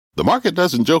The market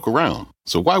doesn't joke around,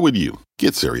 so why would you?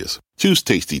 Get serious. Choose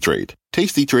Tasty Trade.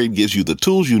 Tasty Trade gives you the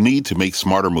tools you need to make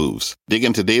smarter moves. Dig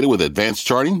into data with advanced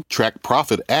charting, track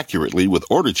profit accurately with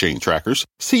order chain trackers,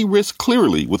 see risk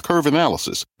clearly with curve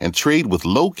analysis, and trade with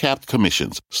low-capped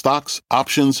commissions, stocks,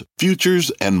 options,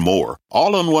 futures, and more.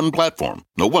 All on one platform.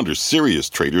 No wonder serious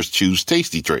traders choose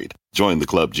Tasty Trade. Join the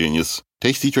club, genius.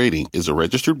 Tasty Trading is a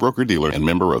registered broker-dealer and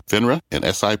member of FINRA and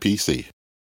SIPC.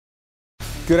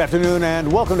 Good afternoon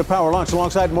and welcome to Power Lunch.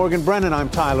 Alongside Morgan Brennan, I'm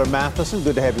Tyler Matheson.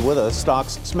 Good to have you with us.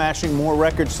 Stocks smashing more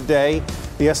records today.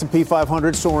 The S&P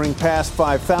 500 soaring past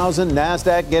 5,000.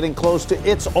 NASDAQ getting close to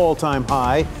its all-time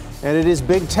high. And it is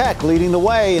big tech leading the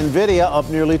way. NVIDIA up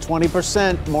nearly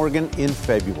 20%, Morgan, in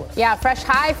February. Yeah, fresh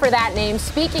high for that name.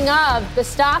 Speaking of, the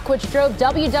stock which drove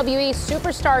WWE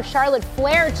superstar Charlotte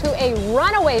Flair to a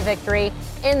runaway victory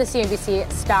in the CNBC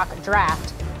stock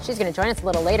draft. She's going to join us a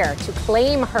little later to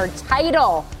claim her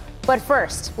title. But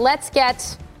first, let's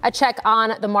get a check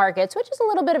on the markets, which is a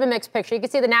little bit of a mixed picture. You can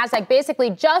see the NASDAQ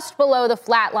basically just below the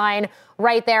flat line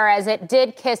right there as it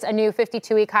did kiss a new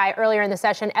 52-week high earlier in the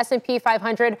session. S&P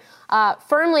 500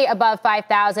 firmly above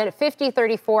 5,000,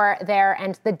 50.34 there.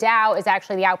 And the Dow is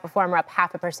actually the outperformer, up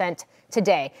 0.5%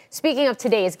 today. Speaking of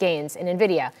today's gains in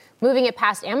NVIDIA, moving it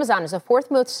past Amazon as the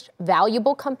fourth most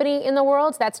valuable company in the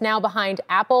world. That's now behind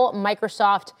Apple,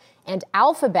 Microsoft, and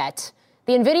Alphabet.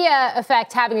 The NVIDIA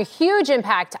effect having a huge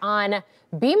impact on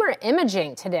Beamer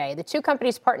Imaging today. The two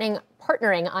companies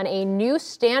partnering on a new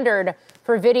standard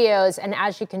for videos. And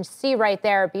as you can see right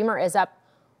there, Beamer is up,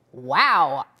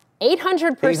 800%.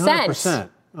 800%.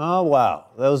 Oh, wow.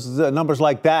 Those numbers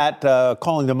like that,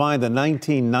 calling to mind the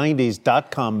 1990s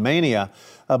dot-com mania.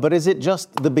 But is it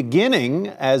just the beginning,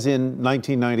 as in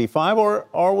 1995, or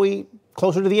are we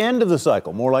closer to the end of the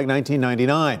cycle, more like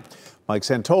 1999? Mike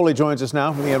Santoli joins us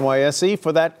now from the NYSE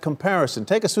for that comparison.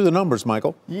 Take us through the numbers,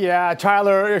 Michael. Yeah,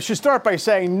 Tyler, I should start by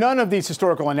saying none of these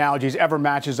historical analogies ever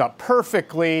matches up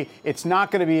perfectly. It's not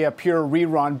going to be a pure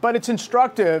rerun, but it's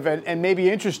instructive and maybe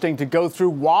interesting to go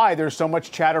through why there's so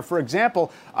much chatter, for example,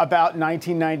 about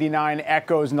 1999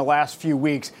 echoes in the last few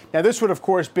weeks. Now, this would, of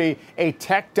course, be a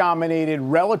tech-dominated,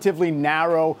 relatively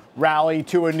narrow rally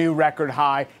to a new record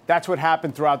high. That's what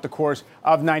happened throughout the course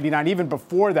of 99, even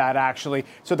before that, actually.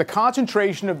 So the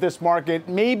concentration of this market,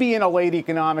 maybe in a late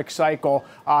economic cycle,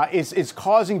 is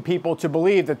causing people to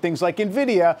believe that things like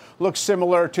NVIDIA look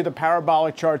similar to the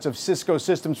parabolic charts of Cisco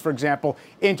Systems, for example,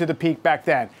 into the peak back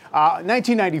then.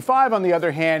 1995, on the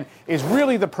other hand, is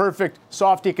really the perfect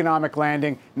soft economic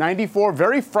landing. 94,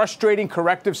 very frustrating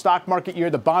corrective stock market year.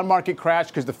 The bond market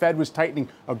crashed because the Fed was tightening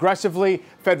aggressively.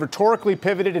 Fed rhetorically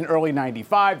pivoted in early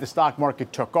 95. The stock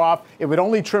market took off. It would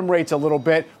only trim rates a little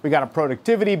bit. We got a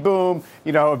productivity boom.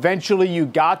 Eventually you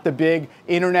got the big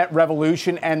internet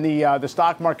revolution and the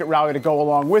stock market rally to go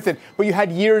along with it. But you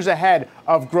had years ahead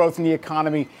of growth in the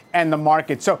economy and the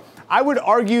market. So I would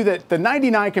argue that the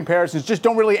 99 comparisons just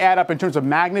don't really add up in terms of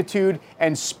magnitude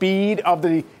and speed of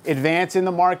the advance in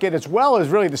the market, as well as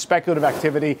really the speculative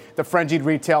activity, the frenzied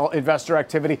retail investor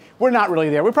activity. We're not really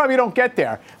there. We probably don't get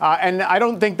there. And I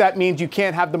don't think that means you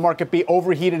can't have the market be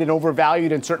overheated and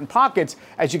overvalued in certain pockets,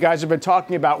 as you guys have been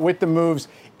talking about with the moves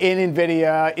in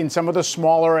NVIDIA, in some of the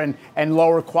smaller and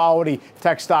lower quality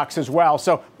tech stocks as well.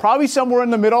 So probably somewhere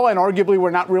in the middle, and arguably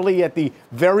we're not really at the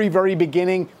very, very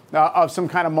beginning of some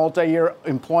kind of multi-year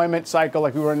employment cycle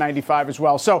like we were in 95 as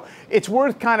well. So it's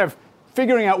worth kind of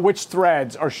figuring out which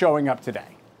threads are showing up today.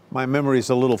 My memory is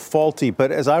a little faulty,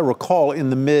 but as I recall, in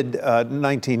the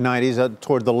mid-1990s,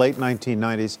 toward the late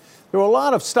 1990s, there were a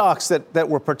lot of stocks that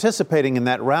were participating in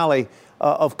that rally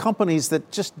of companies that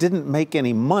just didn't make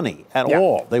any money at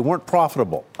all. They weren't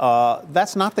profitable.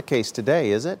 That's not the case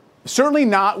today, is it? Certainly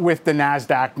not with the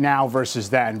NASDAQ now versus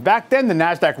then. Back then, the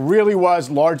NASDAQ really was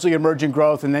largely emerging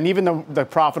growth, and then even the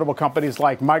profitable companies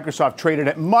like Microsoft traded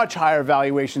at much higher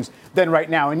valuations than right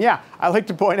now. And yeah, I like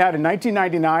to point out in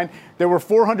 1999, there were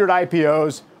 400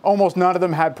 IPOs. Almost none of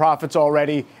them had profits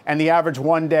already, and the average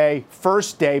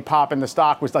first day pop in the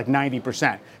stock was like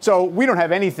 90%. So we don't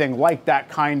have anything like that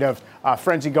kind of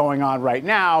frenzy going on right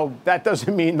now. That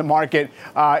doesn't mean the market,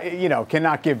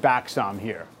 cannot give back some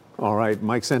here. All right,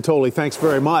 Mike Santoli, thanks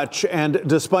very much. And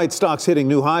despite stocks hitting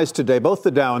new highs today, both the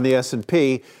Dow and the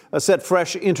S&P set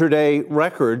fresh intraday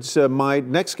records. My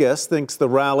next guest thinks the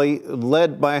rally,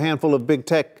 led by a handful of big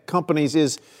tech companies,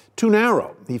 is too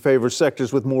narrow. He favors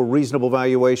sectors with more reasonable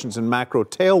valuations and macro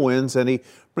tailwinds, and he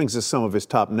brings us some of his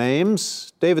top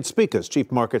names. David Spikas,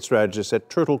 Chief Market Strategist at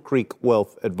Turtle Creek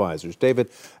Wealth Advisors.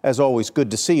 David, as always, good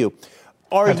to see you.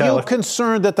 Are you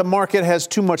concerned that the market has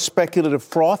too much speculative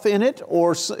froth in it,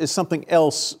 or is something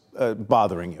else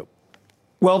bothering you?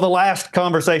 Well, the last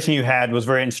conversation you had was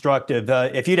very instructive.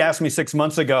 If you'd asked me 6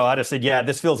 months ago, I'd have said, yeah,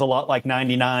 this feels a lot like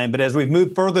 99. But as we've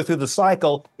moved further through the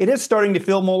cycle, it is starting to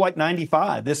feel more like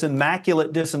 95. This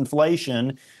immaculate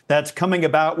disinflation that's coming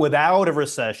about without a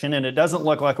recession, and it doesn't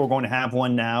look like we're going to have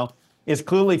one now, is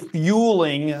clearly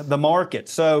fueling the market.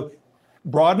 So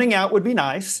broadening out would be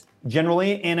nice.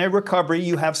 Generally, in a recovery,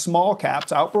 you have small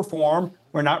caps outperform.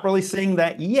 We're not really seeing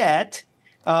that yet.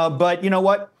 But you know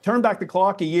what? Turn back the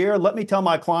clock a year. Let me tell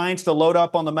my clients to load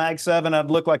up on the Mag 7. I'd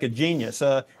look like a genius.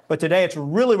 But today it's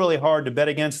really, really hard to bet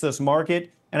against this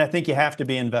market. And I think you have to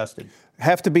be invested.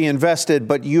 Have to be invested,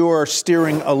 but you're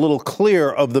steering a little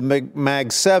clear of the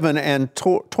Mag 7 and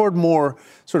toward more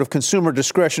sort of consumer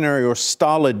discretionary or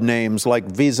stolid names like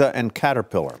Visa and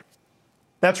Caterpillar.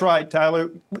 That's right, Tyler.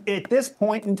 At this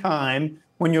point in time,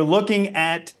 when you're looking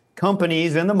at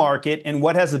companies in the market and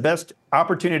what has the best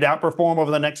opportunity to outperform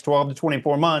over the next 12 to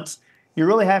 24 months, you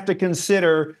really have to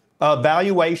consider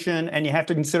valuation and you have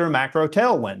to consider macro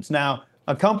tailwinds. Now,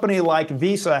 a company like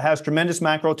Visa has tremendous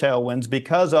macro tailwinds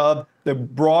because of the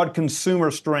broad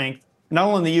consumer strength, not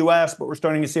only in the U.S., but we're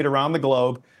starting to see it around the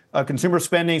globe. Consumer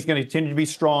spending is going to continue to be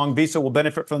strong. Visa will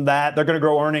benefit from that. They're going to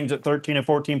grow earnings at 13 and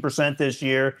 14% this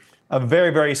year. A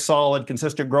very, very solid,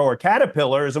 consistent grower.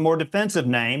 Caterpillar is a more defensive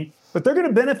name, but they're going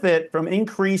to benefit from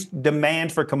increased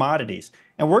demand for commodities.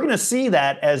 And we're going to see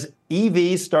that as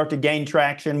EVs start to gain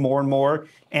traction more and more,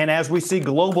 and as we see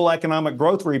global economic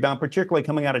growth rebound, particularly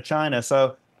coming out of China.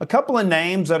 So a couple of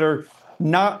names that are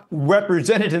not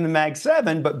represented in the Mag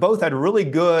 7, but both had really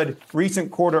good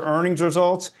recent quarter earnings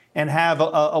results and have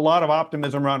a lot of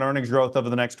optimism around earnings growth over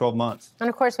the next 12 months. And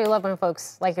of course, we love when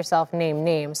folks like yourself name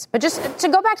names. But just to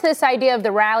go back to this idea of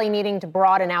the rally needing to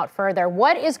broaden out further,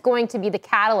 what is going to be the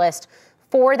catalyst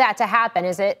for that to happen?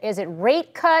 Is it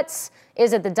rate cuts?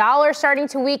 Is it the dollar starting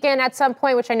to weaken at some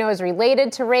point, which I know is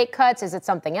related to rate cuts? Is it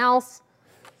something else?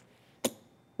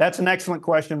 That's an excellent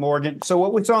question, Morgan. So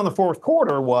what we saw in the fourth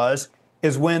quarter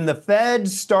is when the Fed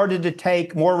started to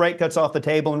take more rate cuts off the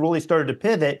table and really started to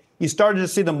pivot, you started to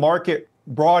see the market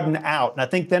broaden out. And I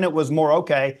think then it was more,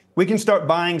 okay, we can start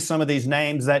buying some of these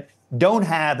names that don't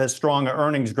have as strong an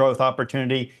earnings growth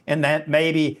opportunity and that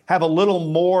maybe have a little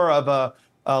more of a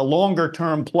longer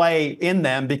term play in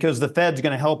them because the Fed's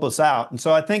going to help us out. And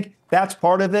so I think that's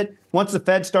part of it. Once the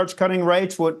Fed starts cutting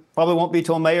rates, what probably won't be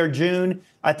till May or June,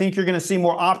 I think you're going to see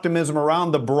more optimism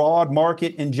around the broad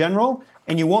market in general.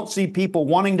 And you won't see people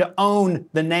wanting to own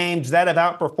the names that have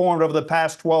outperformed over the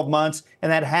past 12 months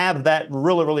and that have that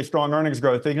really, really strong earnings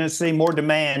growth. You're going to see more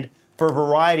demand for a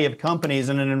variety of companies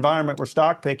in an environment where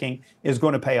stock picking is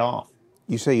going to pay off.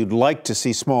 You say you'd like to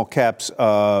see small caps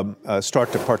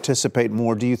start to participate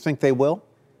more. Do you think they will?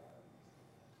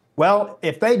 Well,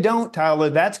 if they don't, Tyler,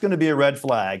 that's going to be a red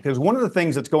flag. Because one of the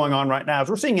things that's going on right now is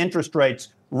we're seeing interest rates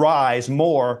rise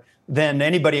more than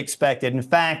anybody expected. In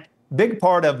fact, big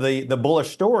part of the bullish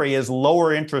story is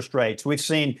lower interest rates. We've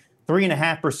seen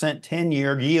 3.5%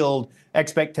 10-year yield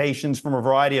expectations from a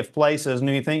variety of places. And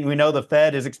we know the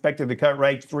Fed is expected to cut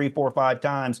rates 3, 4, 5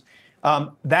 times.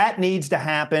 That needs to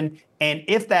happen. And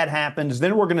if that happens,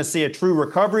 then we're going to see a true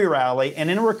recovery rally. And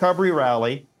in a recovery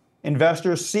rally,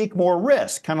 investors seek more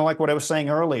risk, kind of like what I was saying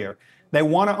earlier. They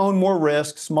want to own more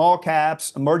risk. Small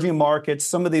caps, emerging markets,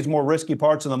 some of these more risky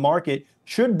parts of the market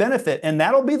should benefit. And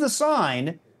that'll be the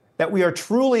sign that we are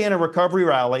truly in a recovery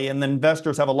rally and the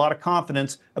investors have a lot of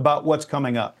confidence about what's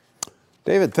coming up.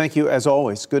 David, thank you as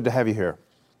always. Good to have you here.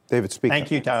 David Speaker. Thank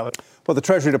you, Tyler. Well, the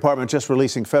Treasury Department just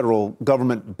releasing federal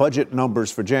government budget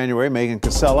numbers for January. Megan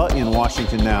Casella in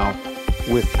Washington now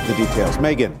with the details.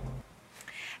 Megan.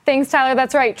 Thanks, Tyler.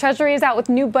 That's right. Treasury is out with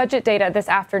new budget data this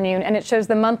afternoon, and it shows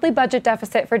the monthly budget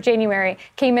deficit for January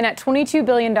came in at $22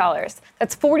 billion.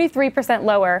 That's 43%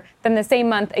 lower than the same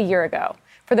month a year ago.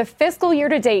 For the fiscal year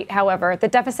to date, however, the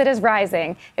deficit is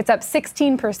rising. It's up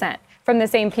 16% from the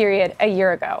same period a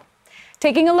year ago.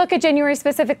 Taking a look at January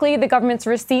specifically, the government's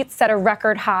receipts set a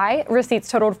record high. Receipts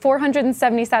totaled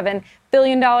 $477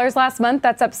 billion last month.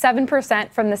 That's up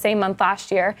 7% from the same month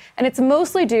last year. And it's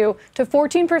mostly due to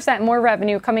 14% more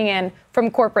revenue coming in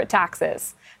from corporate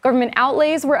taxes. Government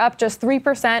outlays were up just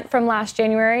 3% from last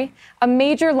January. A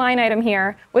major line item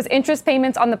here was interest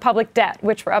payments on the public debt,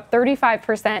 which were up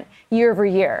 35% year over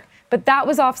year. But that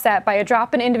was offset by a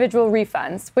drop in individual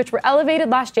refunds, which were elevated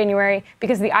last January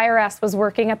because the IRS was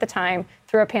working at the time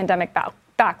through a pandemic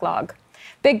backlog.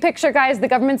 Big picture, guys, the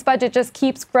government's budget just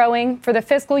keeps growing. For the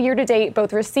fiscal year to date,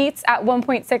 both receipts at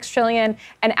 $1.6 trillion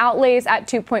and outlays at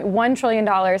 $2.1 trillion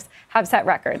have set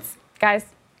records. Guys?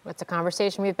 It's a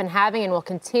conversation we've been having and will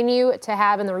continue to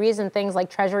have, and the reason things like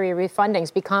Treasury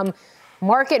refundings become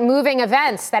market-moving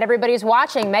events that everybody's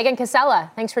watching. Megan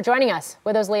Casella, thanks for joining us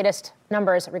with those latest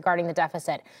numbers regarding the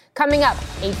deficit. Coming up,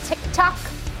 a TikTok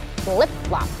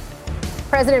flip-flop.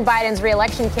 President Biden's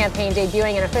re-election campaign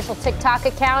debuting an official TikTok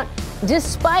account,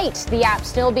 despite the app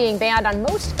still being banned on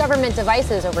most government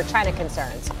devices over China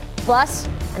concerns. Plus,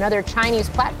 another Chinese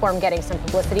platform getting some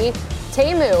publicity,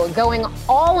 Temu going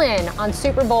all in on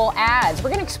Super Bowl ads. We're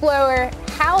going to explore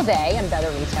how they and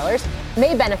other retailers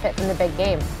may benefit from the big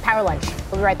game. Power Lunch.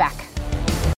 We'll be right back.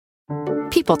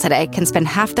 People today can spend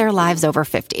half their lives over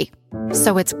 50.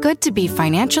 So it's good to be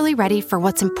financially ready for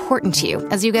what's important to you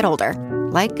as you get older,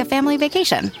 like a family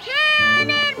vacation.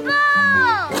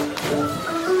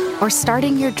 Or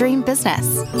starting your dream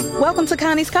business. Welcome to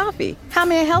Connie's Coffee. How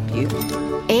may I help you?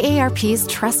 AARP's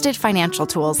trusted financial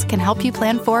tools can help you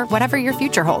plan for whatever your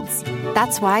future holds.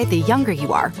 That's why the younger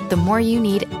you are, the more you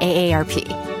need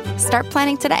AARP. Start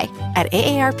planning today at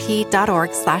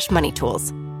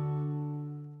aarp.org/moneytools.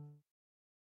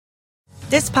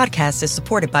 This podcast is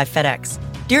supported by FedEx.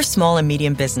 Dear small and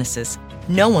medium businesses,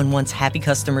 no one wants happy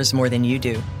customers more than you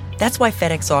do. That's why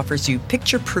FedEx offers you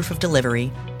picture proof of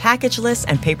delivery, packageless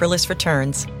and paperless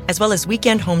returns, as well as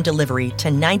weekend home delivery to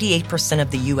 98%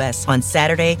 of the U.S. on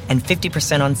Saturday and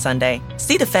 50% on Sunday.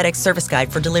 See the FedEx service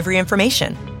guide for delivery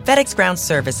information. FedEx Ground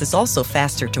service is also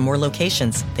faster to more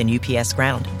locations than UPS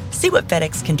Ground. See what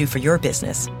FedEx can do for your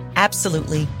business.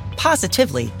 Absolutely,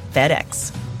 positively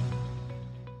FedEx.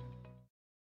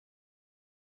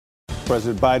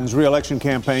 President Biden's re-election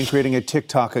campaign creating a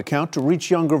TikTok account to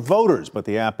reach younger voters, but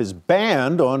the app is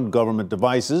banned on government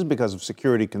devices because of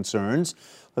security concerns.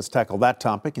 Let's tackle that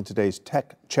topic in today's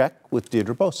Tech Check with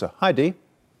Deirdre Bosa. Hi, Dee.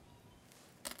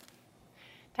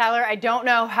 Tyler, I don't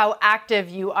know how active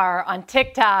you are on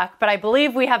TikTok, but I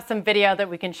believe we have some video that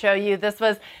we can show you. This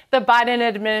was the Biden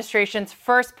administration's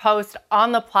first post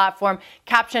on the platform,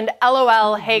 captioned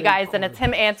LOL, hey guys, and it's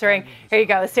him answering, here you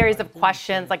go, a series of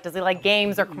questions like, does he like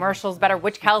games or commercials better?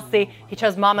 Which Kelsey? He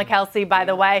chose Mama Kelsey, by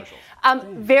the way.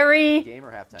 Very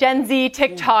Gen Z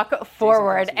TikTok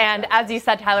forward. And as you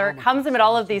said, Tyler, it comes amid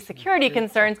all of these security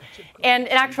concerns and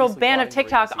an actual ban of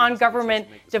TikTok on government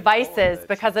devices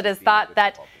because it is thought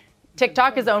that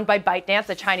TikTok is owned by ByteDance,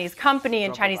 a Chinese company,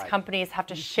 and Chinese companies have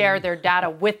to share their data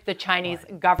with the Chinese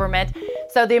government.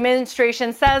 So the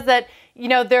administration says that, you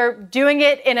know, they're doing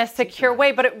it in a secure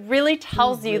way, but it really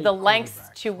tells you the lengths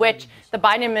to which the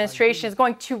Biden administration is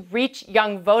going to reach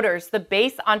young voters. The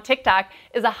base on TikTok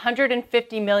is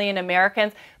 150 million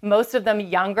Americans, most of them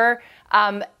younger.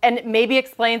 And it maybe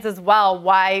explains as well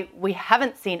why we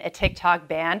haven't seen a TikTok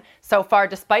ban so far,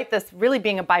 despite this really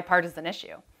being a bipartisan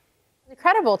issue.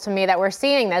 Incredible to me that we're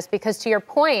seeing this because, to your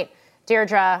point,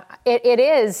 Deirdre, it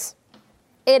is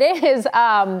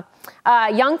young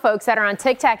folks that are on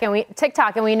TikTok,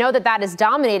 and we know that is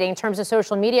dominating in terms of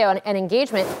social media and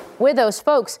engagement with those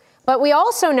folks. But we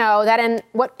also know that in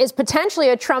what is potentially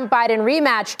a Trump-Biden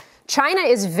rematch, China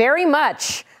is very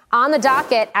much on the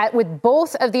docket with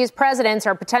both of these presidents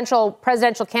or potential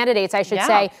presidential candidates, I should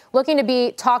say, looking to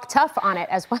be talk tough on it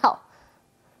as well.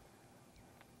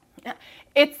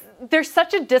 There's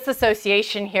such a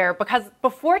disassociation here because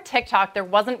before TikTok, there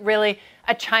wasn't really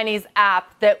a Chinese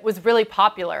app that was really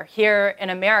popular here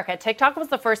in America. TikTok was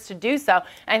the first to do so.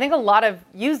 And I think a lot of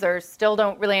users still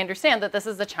don't really understand that this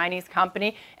is a Chinese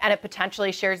company and it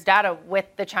potentially shares data with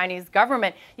the Chinese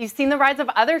government. You've seen the rise of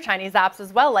other Chinese apps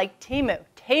as well, like Temu,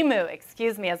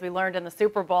 as we learned in the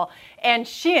Super Bowl, and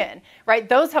Shein, right?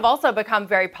 Those have also become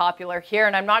very popular here.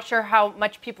 And I'm not sure how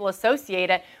much people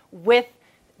associate it with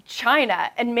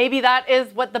China. And maybe that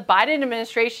is what the Biden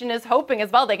administration is hoping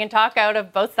as well. They can talk out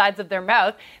of both sides of their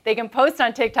mouth. They can post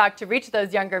on TikTok to reach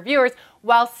those younger viewers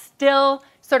while still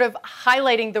sort of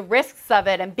highlighting the risks of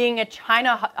it and being a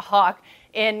China hawk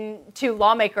to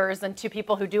lawmakers and to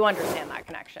people who do understand that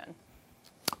connection.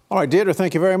 All right, Deirdre,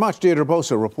 thank you very much. Deirdre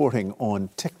Bosa reporting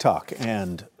on TikTok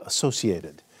and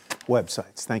associated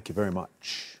websites. Thank you very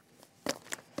much.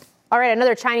 All right,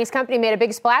 another Chinese company made a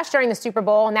big splash during the Super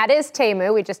Bowl, and that is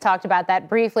Temu. We just talked about that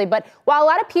briefly. But while a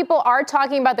lot of people are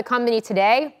talking about the company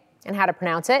today and how to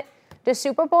pronounce it, do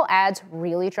Super Bowl ads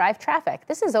really drive traffic?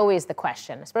 This is always the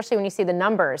question, especially when you see the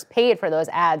numbers paid for those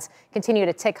ads continue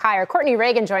to tick higher. Courtney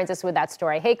Reagan joins us with that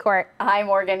story. Hey, Court. Hi,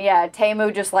 Morgan. Yeah,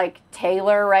 Temu, just like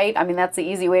Taylor, right? I mean, that's the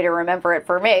easy way to remember it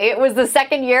for me. It was the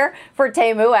second year for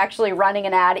Temu actually running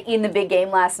an ad in the big game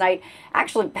last night.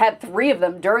 Actually had 3 of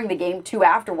them during the game, 2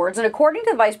 afterwards. And according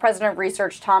to the Vice President of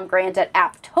Research, Tom Grant at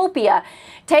Apptopia,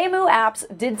 Temu apps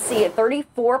did see a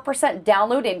 34%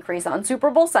 download increase on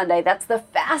Super Bowl Sunday. That's the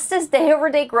fastest fastest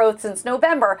day-over-day growth since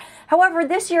November. However,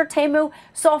 this year, Temu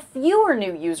saw fewer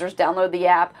new users download the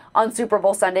app on Super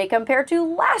Bowl Sunday compared to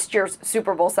last year's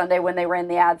Super Bowl Sunday when they ran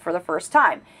the ad for the first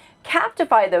time.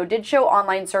 Captify, though, did show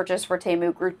online searches for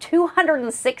Temu grew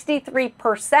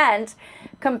 263%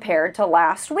 compared to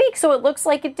last week, so it looks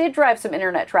like it did drive some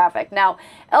internet traffic. Now,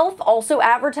 Elf also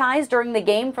advertised during the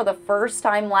game for the first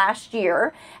time last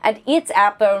year, and its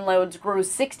app downloads grew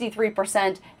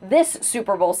 63% this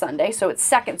Super Bowl Sunday, so its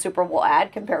second Super Bowl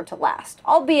ad compared to last,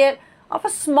 albeit off a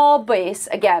small base.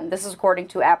 Again, this is according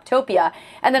to Apptopia.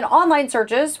 And then online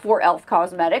searches for Elf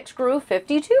Cosmetics grew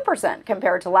 52%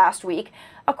 compared to last week,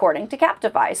 according to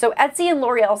Captify. So Etsy and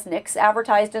L'Oreal's NYX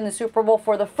advertised in the Super Bowl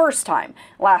for the first time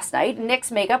last night.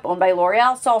 NYX makeup, owned by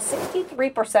L'Oreal, saw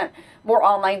 63% more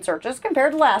online searches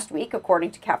compared to last week,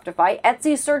 according to Captify.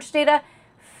 Etsy's search data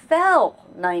fell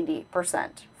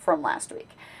 90% from last week.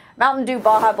 Mountain Dew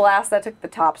Baja Blast, that took the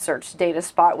top search data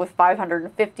spot with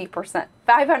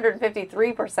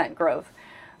 553% growth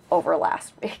over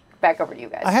last week. Back over to you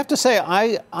guys. I have to say,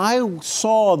 I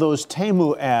saw those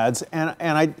Temu ads, and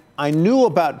I knew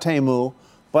about Temu,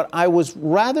 but I was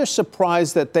rather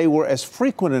surprised that they were as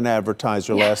frequent an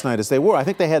advertiser last night as they were. I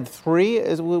think they had three,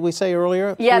 as we say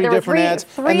earlier. Yeah, three there were different ads,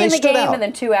 three and they in the stood game out. and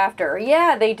then two after.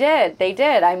 Yeah, they did. They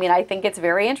did. I mean, I think it's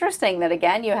very interesting that,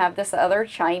 again, you have this other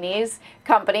Chinese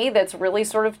company that's really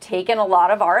sort of taken a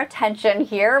lot of our attention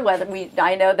here.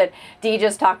 I know that Dee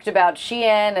just talked about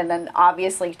Shein and then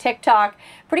obviously TikTok.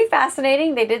 Pretty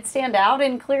fascinating. They did stand out,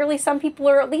 and clearly some people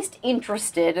are at least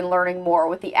interested in learning more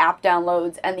with the app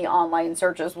downloads and the online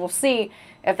searches. We'll see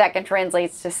if that can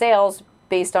translate to sales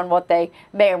based on what they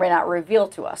may or may not reveal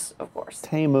to us, of course.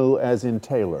 Temu as in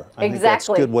Taylor. I think Exactly. that's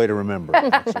a good way to remember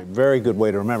it. It's a very good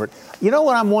way to remember it. You know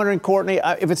what I'm wondering, Courtney?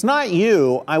 If it's not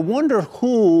you, I wonder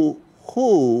who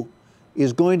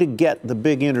is going to get the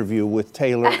big interview with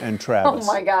Taylor and Travis.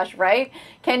 Oh my gosh, right?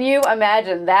 Can you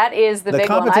imagine? That is the big one. The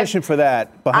competition for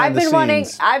that behind the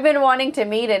scenes. I've been wanting to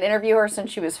meet and interview her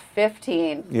since she was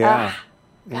 15. Yeah.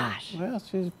 Gosh. Well,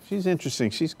 she's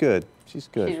interesting. She's good. She's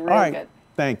good. She's really All right. good.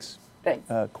 Thanks.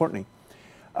 Thanks. Courtney.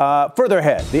 Further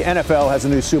ahead, the NFL has a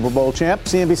new Super Bowl champ.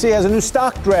 CNBC has a new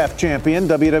stock draft champion,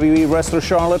 WWE wrestler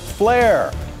Charlotte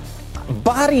Flair,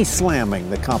 body slamming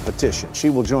the competition. She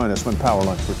will join us when Power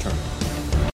Lunch returns.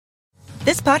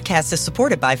 This podcast is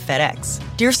supported by FedEx.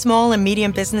 Dear small and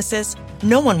medium businesses,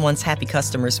 no one wants happy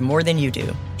customers more than you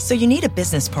do. So you need a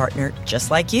business partner just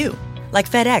like you. Like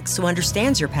FedEx, who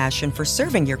understands your passion for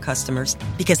serving your customers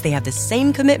because they have the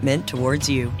same commitment towards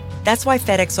you. That's why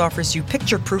FedEx offers you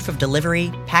picture proof of delivery,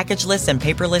 packageless and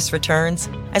paperless returns,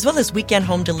 as well as weekend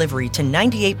home delivery to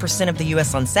 98% of the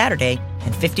U.S. on Saturday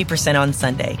and 50% on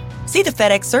Sunday. See the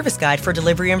FedEx service guide for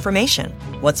delivery information.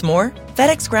 What's more,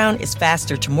 FedEx Ground is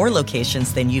faster to more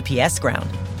locations than UPS Ground.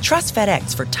 Trust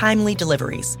FedEx for timely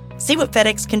deliveries. See what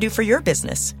FedEx can do for your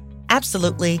business.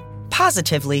 Absolutely,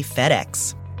 positively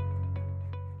FedEx.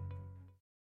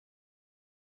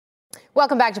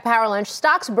 Welcome back to Power Lunch.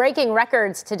 Stocks breaking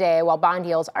records today while bond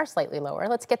yields are slightly lower.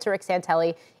 Let's get to Rick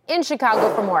Santelli in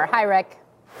Chicago for more. Hi, Rick.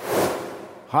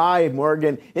 Hi,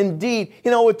 Morgan. Indeed,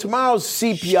 with tomorrow's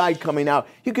CPI coming out,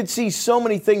 you could see so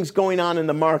many things going on in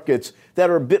the markets that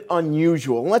are a bit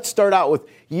unusual. Let's start out with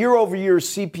year-over-year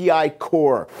CPI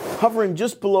core, hovering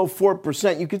just below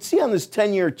 4%. You can see on this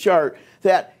 10-year chart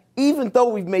that even though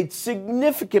we've made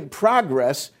significant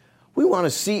progress, we want to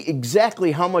see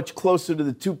exactly how much closer to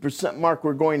the 2% mark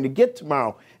we're going to get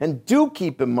tomorrow. And do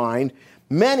keep in mind,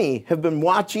 many have been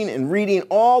watching and reading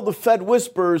all the Fed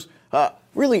whispers,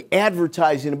 really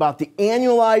advertising about the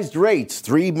annualized rates,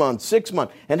 3 months, 6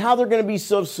 months, and how they're going to be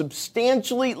so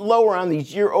substantially lower on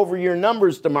these year-over-year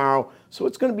numbers tomorrow. So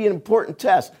it's going to be an important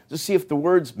test to see if the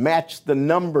words match the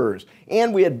numbers.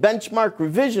 And we had benchmark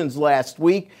revisions last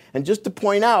week. And just to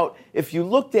point out, if you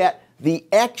looked at the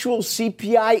actual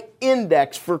CPI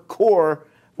index for core,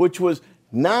 which was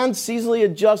non-seasonally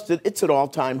adjusted, it's at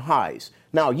all-time highs.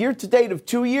 Now, year-to-date of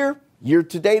 2-year,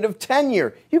 year-to-date of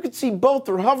 10-year, you can see both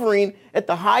are hovering at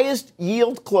the highest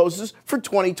yield closes for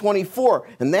 2024.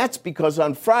 And that's because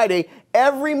on Friday,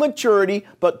 every maturity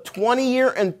but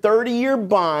 20-year and 30-year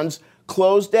bonds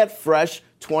closed at fresh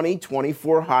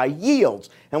 2024 high yields.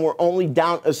 And we're only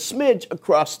down a smidge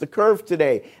across the curve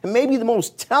today. And maybe the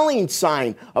most telling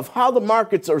sign of how the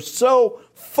markets are so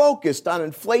focused on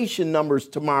inflation numbers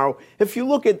tomorrow, if you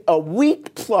look at a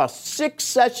week plus 6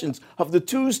 sessions of the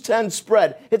 2s10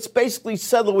 spread, it's basically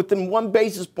settled within 1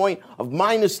 basis point of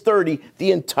minus 30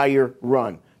 the entire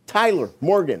run. Tyler,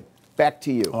 Morgan, back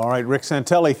to you. All right, Rick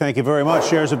Santelli, thank you very much.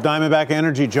 Shares of Diamondback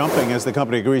Energy jumping as the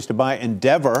company agrees to buy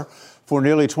Endeavor for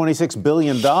nearly $26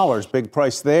 billion. Big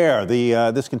price there.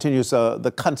 This continues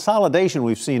the consolidation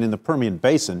we've seen in the Permian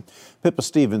Basin. Pippa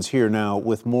Stevens here now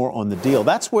with more on the deal.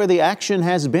 That's where the action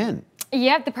has been.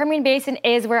 Yep, the Permian Basin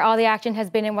is where all the action has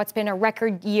been in what's been a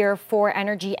record year for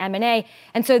energy M&A.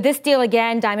 And so this deal,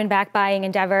 again, Diamondback buying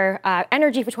Endeavor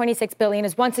Energy for $26 billion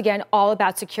is once again all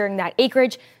about securing that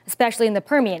acreage, especially in the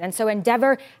Permian. And so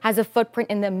Endeavor has a footprint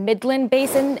in the Midland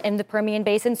Basin, in the Permian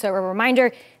Basin. So a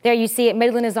reminder, there you see it,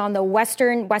 Midland is on the West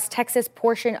Texas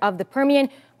portion of the Permian,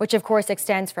 which of course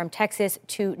extends from Texas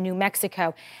to New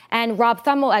Mexico. And Rob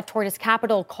Thummel at Tortoise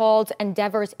Capital called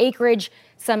Endeavor's acreage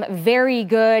some very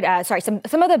good,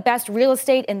 some of the best real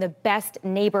estate in the best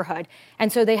neighborhood.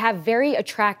 And so they have very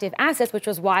attractive assets, which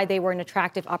was why they were an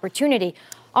attractive opportunity.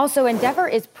 Also, Endeavor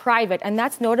is private, and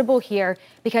that's notable here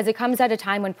because it comes at a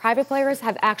time when private players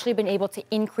have actually been able to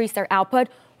increase their output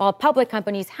while public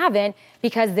companies haven't,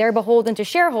 because they're beholden to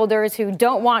shareholders who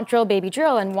don't want drill, baby,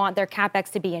 drill and want their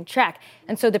capex to be in check.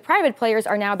 And so the private players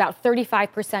are now about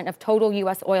 35% of total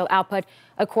U.S. oil output,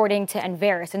 according to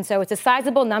Enverus. And so it's a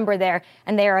sizable number there,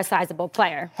 and they are a sizable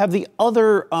player. Have the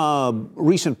other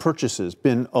recent purchases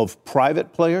been of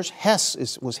private players?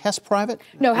 Was Hess private?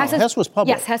 No, Hess was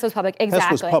public. Yes, Hess was public, exactly.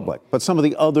 Hess was public, but some of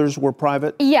the others were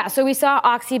private? Yeah, so we saw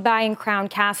Oxy buying Crown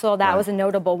Castle. That was a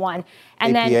notable one.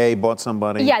 And APA then bought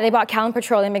somebody. Yeah, they bought Callon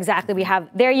Petroleum, exactly. We have,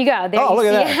 there you go. There look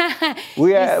at that.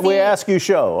 we ask you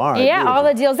show. All right. Yeah, beautiful. all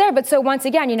the deals there. But so once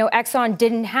again, Exxon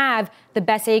didn't have the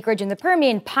best acreage in the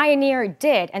Permian. Pioneer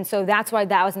did. And so that's why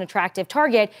that was an attractive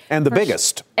target. And the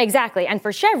biggest. Exactly. And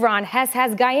for Chevron, Hess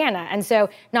has Guyana. And so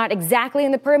not exactly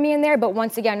in the Permian there, but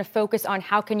once again, a focus on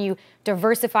how can you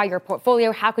diversify your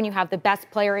portfolio? How can you have the best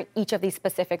player in each of these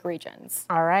specific regions?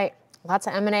 All right. Lots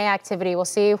of M&A activity. We'll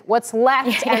see what's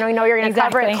left, and we know you're going to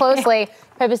cover it closely.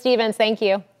 Pippa Stevens, thank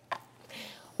you.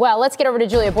 Well, let's get over to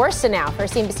Julia Borston now for a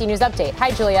CNBC News update. Hi,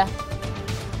 Julia.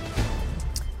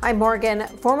 Hi, Morgan.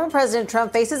 Former President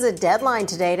Trump faces a deadline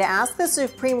today to ask the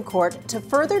Supreme Court to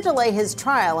further delay his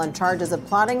trial on charges of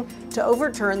plotting to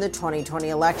overturn the 2020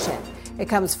 election. It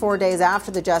comes 4 days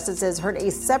after the justices heard a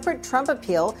separate Trump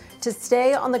appeal to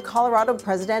stay on the Colorado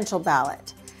presidential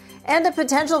ballot. And a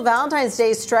potential Valentine's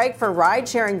Day strike for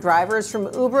ride-sharing drivers from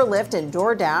Uber, Lyft, and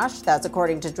DoorDash. That's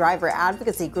according to driver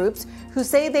advocacy groups who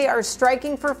say they are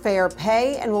striking for fair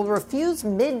pay and will refuse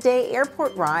midday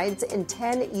airport rides in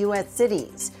 10 U.S.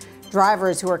 cities.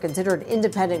 Drivers who are considered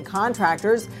independent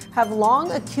contractors have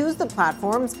long accused the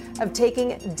platforms of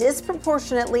taking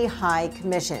disproportionately high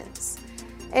commissions.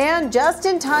 And just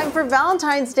in time for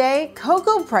Valentine's Day,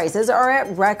 cocoa prices are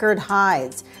at record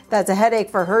highs. That's a headache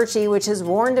for Hershey, which has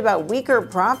warned about weaker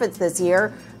profits this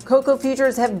year. Cocoa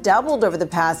futures have doubled over the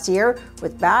past year,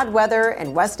 with bad weather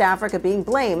and West Africa being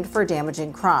blamed for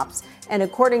damaging crops. And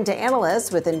according to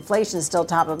analysts, with inflation still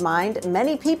top of mind,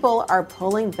 many people are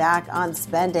pulling back on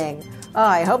spending. Oh,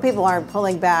 I hope people aren't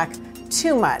pulling back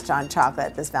too much on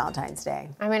chocolate this Valentine's Day.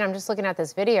 I mean, I'm just looking at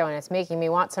this video and it's making me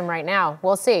want some right now.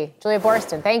 We'll see. Julia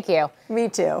Borston, thank you. Me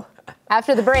too.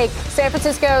 After the break, San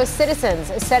Francisco citizens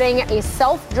setting a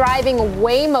self-driving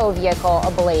Waymo vehicle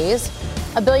ablaze.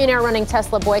 A billionaire running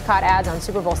Tesla boycott ads on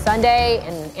Super Bowl Sunday,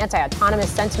 and anti-autonomous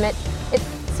sentiment. It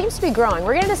seems to be growing.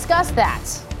 We're going to discuss that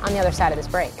on the other side of this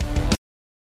break.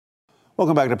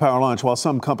 Welcome back to Power Lunch. While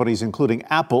some companies, including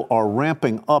Apple, are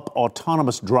ramping up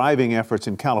autonomous driving efforts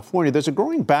in California, there's a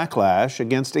growing backlash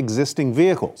against existing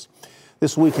vehicles.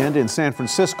 This weekend in San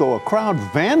Francisco, a crowd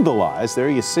vandalized, there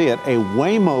you see it, a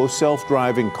Waymo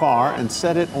self-driving car and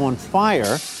set it on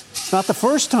fire. It's not the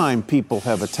first time people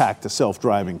have attacked a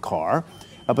self-driving car,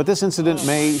 but this incident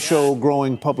may show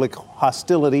growing public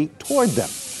hostility toward them.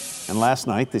 And last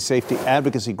night, the safety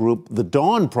advocacy group The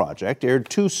Dawn Project aired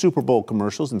 2 Super Bowl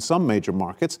commercials in some major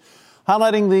markets,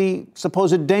 highlighting the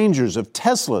supposed dangers of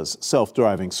Tesla's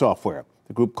self-driving software.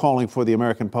 The group calling for the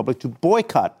American public to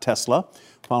boycott Tesla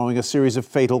following a series of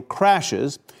fatal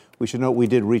crashes. We should note we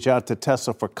did reach out to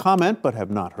Tesla for comment, but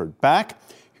have not heard back.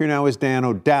 Here now is Dan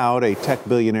O'Dowd, a tech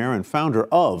billionaire and founder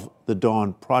of The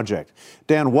Dawn Project.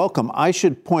 Dan, welcome. I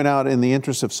should point out, in the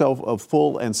interest of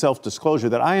full and self-disclosure,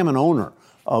 that I am an owner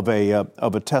of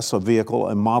a Tesla vehicle,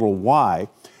 a Model Y.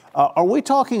 Are we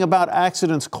talking about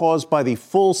accidents caused by the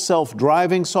full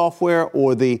self-driving software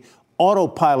or the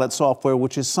autopilot software,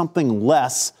 which is something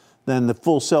less than the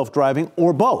full self-driving,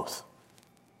 or both?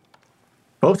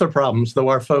 Both are problems, though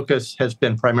our focus has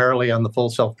been primarily on the full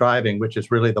self-driving, which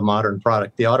is really the modern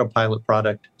product. The autopilot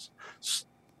product is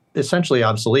essentially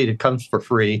obsolete. It comes for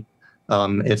free.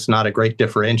 It's not a great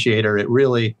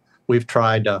differentiator. We've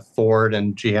tried Ford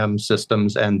and GM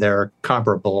systems, and they're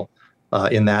comparable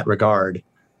in that regard.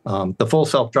 The full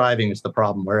self-driving is the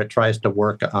problem, where it tries to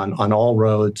work on all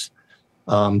roads,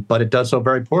 but it does so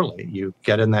very poorly. You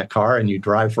get in that car and you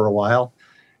drive for a while,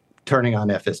 turning on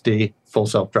FSD, full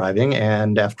self-driving,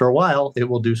 and after a while, it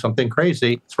will do something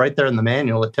crazy. It's right there in the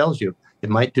manual. It tells you it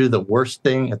might do the worst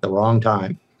thing at the wrong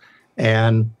time.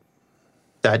 And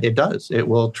that it does. It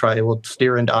will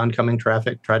steer into oncoming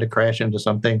traffic, try to crash into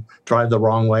something, drive the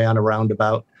wrong way on a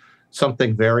roundabout,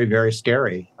 something very, very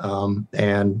scary. And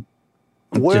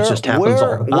it just happens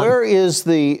all the time. Where is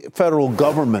the federal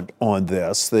government on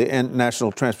this, the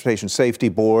National Transportation Safety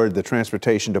Board, the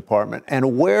Transportation Department,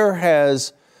 and where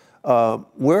has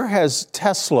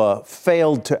Tesla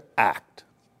failed to act?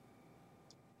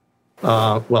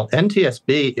 Well,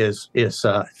 NTSB is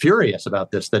furious about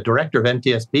this. The director of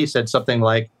NTSB said something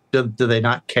like, "Do they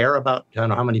not care about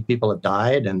how many people have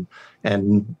died?" And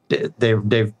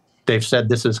they've said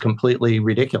this is completely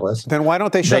ridiculous. Then why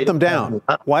don't they shut them down?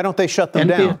 Why don't they shut them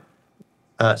down?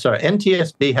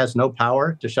 NTSB has no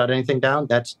power to shut anything down.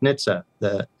 That's NHTSA,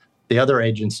 the other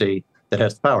agency that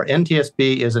has the power.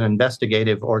 NTSB is an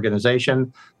investigative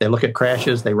organization. They look at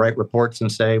crashes, they write reports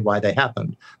and say why they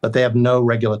happened, but they have no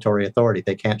regulatory authority.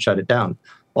 They can't shut it down.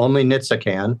 Only NHTSA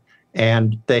can,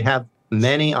 and they have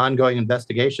many ongoing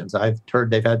investigations. I've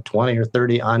heard they've had 20 or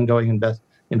 30 ongoing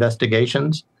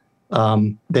investigations.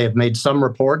 They have made some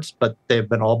reports, but they've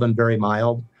all been very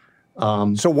mild.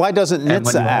 So why doesn't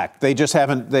NHTSA act? They just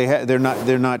haven't. They're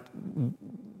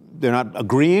not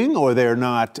agreeing, or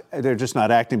they're just not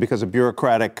acting because of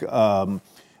bureaucratic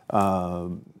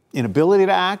inability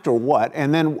to act, or what?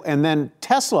 And then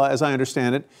Tesla, as I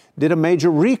understand it, did a major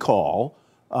recall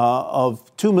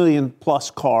of 2 million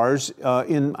plus cars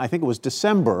in, I think it was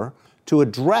December, to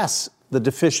address the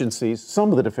deficiencies, some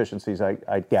of the deficiencies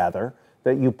I gather,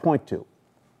 that you point to.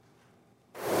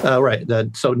 Right.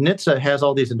 So NHTSA has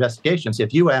all these investigations.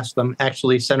 If you ask them,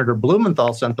 actually, Senator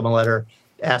Blumenthal sent them a letter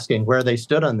asking where they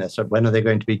stood on this, or when are they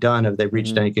going to be done, have they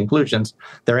reached any conclusions.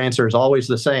 Their answer is always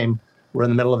the same. We're in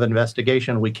the middle of an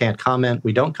investigation. We can't comment.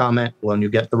 We don't comment. When you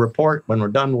get the report, when we're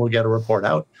done, we'll get a report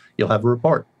out. You'll have a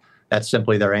report. That's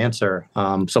simply their answer.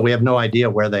 So we have no idea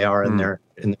where they are in their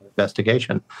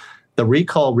investigation. The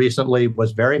recall recently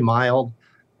was very mild.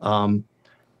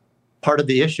 Part of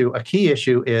the issue, a key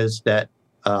issue, is that,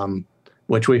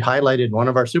 which we highlighted in one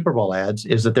of our Super Bowl ads,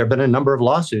 is that there have been a number of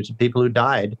lawsuits of people who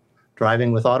died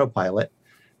driving with autopilot.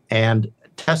 And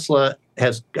Tesla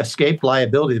has escaped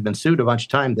liability. They've been sued a bunch of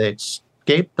times. They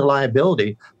escaped the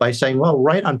liability by saying, well,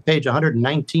 right on page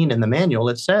 119 in the manual,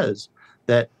 it says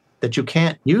that you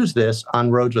can't use this on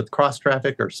roads with cross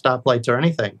traffic or stoplights or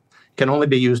anything. It can only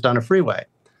be used on a freeway.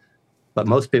 But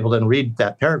most people didn't read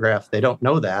that paragraph. They don't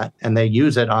know that, and they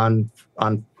use it on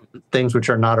things which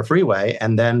are not a freeway,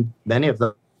 and then many of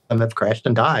them have crashed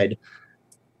and died.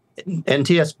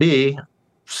 NTSB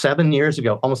 7 years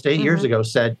ago, almost 8 years ago,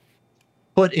 said,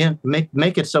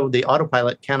 make it so the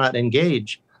autopilot cannot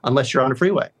engage unless you're on a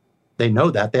freeway. They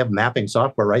know that. They have mapping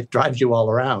software, right? Drives you all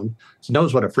around,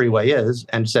 knows what a freeway is,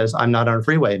 and says, I'm not on a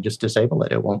freeway, and just disable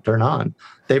it. It won't turn on.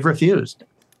 They've refused.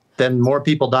 Then more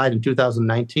people died in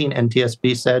 2019.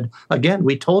 NTSB said, again,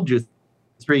 we told you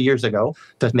 3 years ago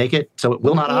to make it so it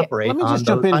will not operate. Let me just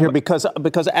jump in here because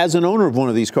as an owner of one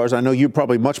of these cars, I know you're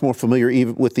probably much more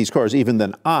familiar with these cars even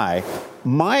than I.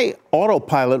 My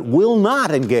autopilot will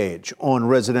not engage on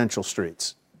residential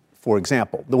streets, for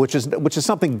example, which is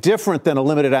something different than a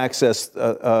limited access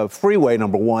freeway,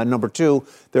 number one. Number two,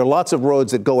 there are lots of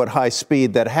roads that go at high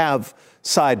speed that have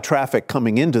side traffic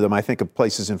coming into them. I think of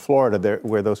places in Florida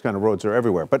where those kind of roads are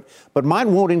everywhere. But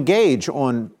mine won't engage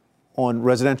on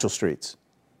residential streets.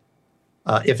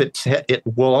 It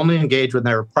will only engage when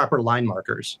there are proper line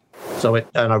markers. So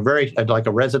on like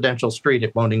a residential street,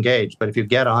 it won't engage. But if you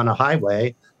get on a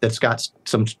highway that's got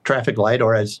some traffic light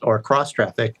or cross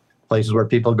traffic, places where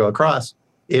people go across,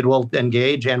 it will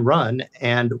engage and run.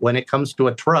 And when it comes to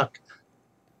a truck,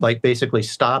 like basically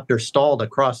stopped or stalled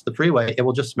across the freeway, it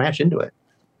will just smash into it.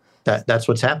 That's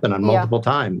what's happened on multiple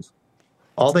times.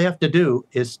 All they have to do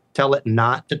is tell it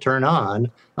not to turn on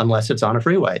unless it's on a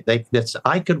freeway.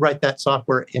 I could write that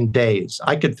software in days.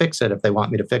 I could fix it if they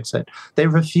want me to fix it. They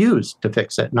refuse to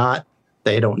fix it. Not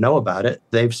they don't know about it.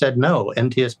 They've said no.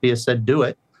 NTSB has said do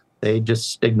it. They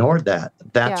just ignored that.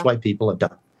 That's why people have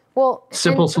done it. Well,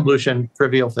 simple solution,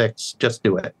 trivial fix. Just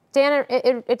do it. Dan,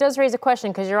 it does raise a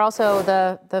question because you're also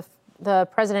the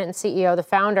president and CEO, the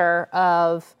founder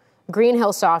of Green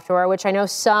Hill Software, which I know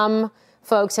some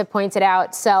folks have pointed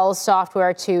out sells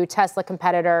software to Tesla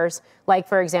competitors, like,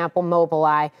 for example,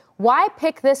 Mobileye. Why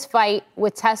pick this fight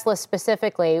with Tesla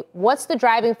specifically? What's the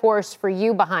driving force for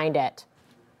you behind it?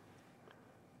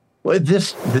 Well,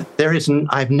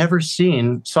 I've never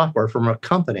seen software from a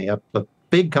company, a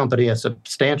big company, a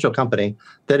substantial company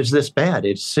that is this bad.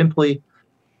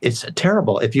 It's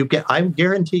terrible. I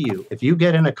guarantee you, if you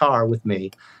get in a car with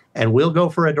me and we'll go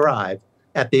for a drive,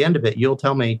 at the end of it, you'll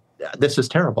tell me, this is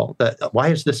terrible. Why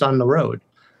is this on the road?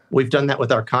 We've done that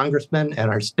with our congressmen and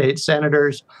our state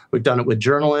senators. We've done it with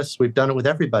journalists. We've done it with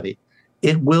everybody.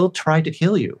 It will try to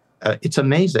kill you. It's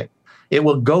amazing. It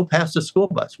will go past the school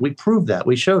bus. We proved that.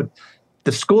 We showed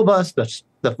the school bus,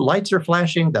 the lights are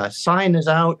flashing, the sign is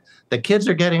out, the kids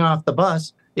are getting off the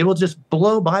bus. It will just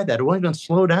blow by that. It won't even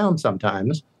slow down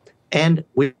sometimes. And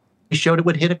we showed it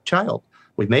would hit a child.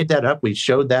 We made that up. We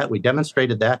showed that. We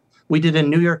demonstrated that. We did a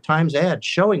New York Times ad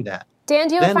showing that. Dan,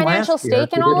 do you have a financial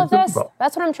stake in all of this?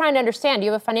 That's what I'm trying to understand. Do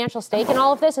you have a financial stake in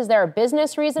all of this? Is there a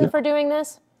business reason for doing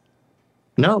this?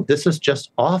 No, this is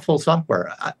just awful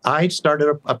software. I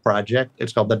started a project.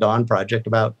 It's called the Dawn Project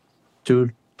about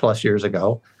 2+ years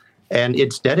ago. And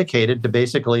it's dedicated to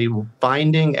basically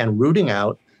finding and rooting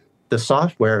out the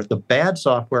software, the bad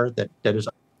software that is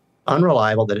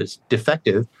unreliable, that is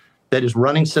defective, that is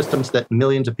running systems that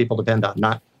millions of people depend on,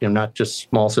 not just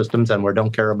small systems and we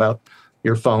don't care about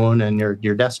your phone and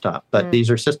your desktop. But these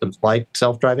are systems like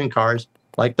self-driving cars,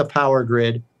 like the power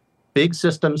grid, big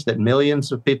systems that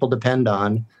millions of people depend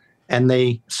on, and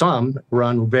some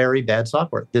run very bad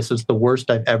software. This is the worst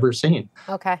I've ever seen.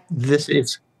 Okay. This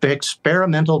is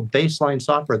experimental baseline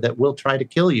software that will try to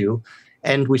kill you.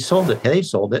 And they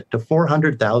sold it to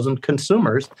 400,000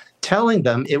 consumers, telling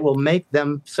them it will make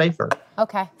them safer.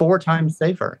 Okay. 4 times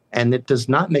safer. And it does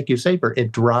not make you safer.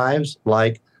 It drives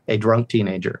like a drunk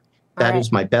teenager. That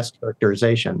is my best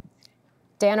characterization.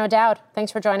 Dan O'Dowd,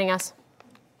 thanks for joining us.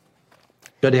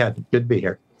 Good to be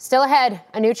here. Still ahead,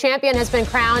 a new champion has been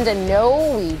crowned, and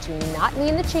no, we do not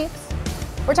mean the Chiefs.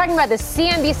 We're talking about the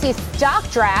CNBC stock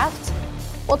draft.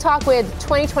 We'll talk with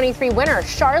 2023 winner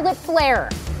Charlotte Flair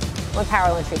when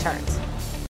Power Lunch returns.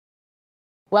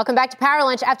 Welcome back to Power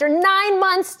Lunch. After 9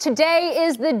 months, today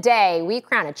is the day we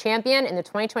crown a champion in the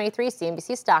 2023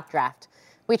 CNBC stock draft.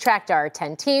 We tracked our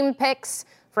 10-team picks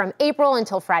from April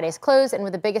until Friday's close, and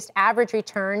with the biggest average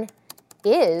return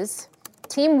is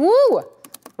Team Woo.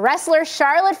 Wrestler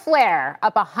Charlotte Flair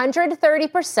up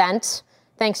 130%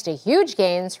 thanks to huge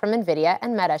gains from NVIDIA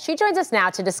and Meta. She joins us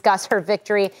now to discuss her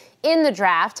victory in the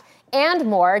draft and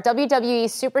more. WWE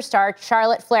superstar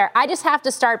Charlotte Flair. I just have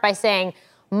to start by saying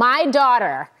my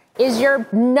daughter is your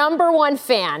 #1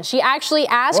 fan. She actually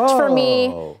asked for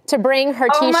me to bring her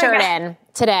T-shirt in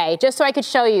today just so I could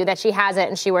show you that she has it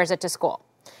and she wears it to school.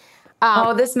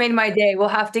 This made my day. We'll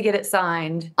have to get it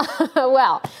signed.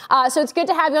 So it's good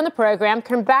to have you on the program.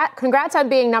 Congrats on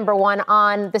being #1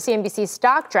 on the CNBC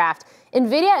stock draft.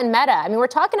 NVIDIA and Meta, I mean, we're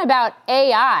talking about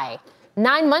AI.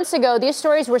 9 months ago, these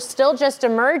stories were still just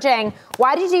emerging.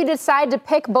 Why did you decide to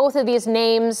pick both of these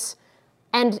names?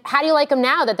 And how do you like them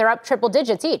now that they're up triple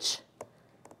digits each?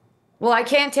 Well, I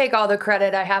can't take all the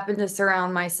credit. I happen to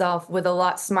surround myself with a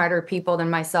lot smarter people than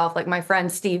myself, like my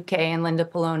friends Steve Kay and Linda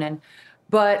Polonin.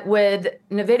 But with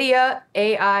NVIDIA,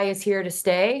 AI is here to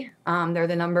stay. They're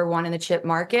the #1 in the chip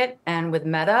market. And with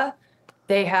Meta,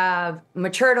 they have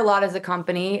matured a lot as a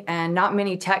company, and not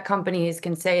many tech companies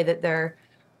can say that they're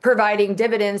providing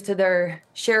dividends to their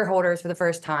shareholders for the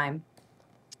first time.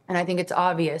 And I think it's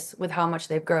obvious with how much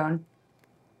they've grown.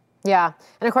 Yeah.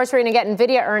 And of course, we're going to get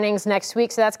NVIDIA earnings next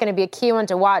week. So that's going to be a key one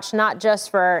to watch, not just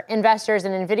for investors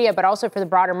in NVIDIA, but also for the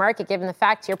broader market, given the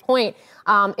fact, to your point,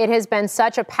 it has been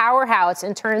such a powerhouse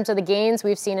in terms of the gains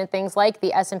we've seen in things like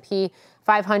the S&P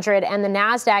 500 and the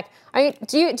NASDAQ. I mean,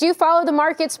 do you follow the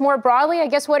markets more broadly? I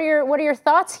guess what are your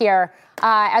thoughts here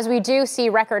as we do see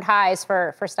record highs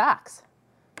for stocks?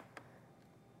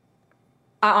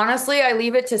 Honestly, I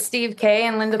leave it to Steve Kay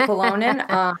and Linda Polonin.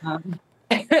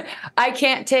 I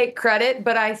can't take credit,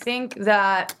 but I think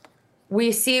that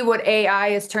we see what AI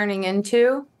is turning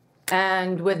into.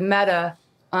 And with Meta,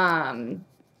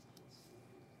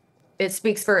 it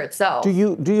speaks for itself. Do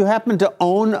you happen to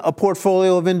own a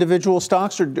portfolio of individual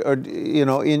stocks, or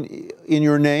in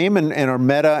your name, and are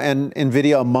Meta and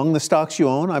NVIDIA among the stocks you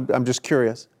own? I'm just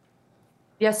curious.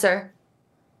 Yes, sir.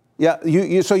 Yeah,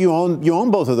 so you own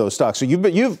both of those stocks. So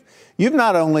you've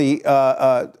not only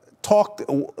talk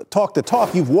the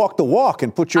talk, you've walked the walk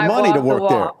and put your money to work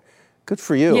there. Good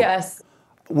for you. Yes.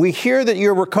 We hear that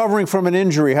you're recovering from an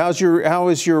injury. How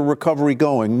is your recovery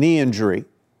going? Knee injury.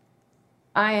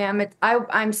 I am.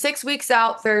 I'm 6 weeks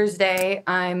out Thursday.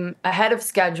 I'm ahead of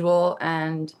schedule,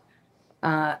 and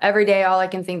every day all I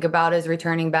can think about is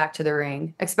returning back to the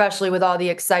ring, especially with all the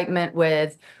excitement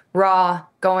with Raw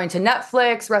going to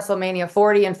Netflix, WrestleMania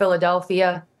 40 in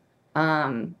Philadelphia.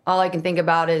 All I can think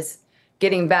about is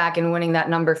getting back and winning that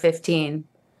number 15.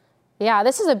 Yeah,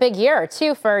 this is a big year,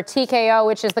 too, for TKO,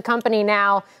 which is the company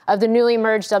now of the newly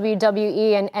merged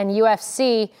WWE and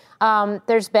UFC.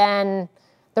 There's been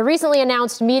the recently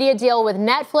announced media deal with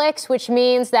Netflix, which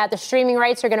means that the streaming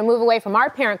rights are going to move away from our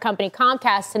parent company,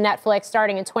 Comcast, to Netflix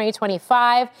starting in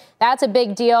 2025. That's a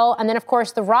big deal. And then, of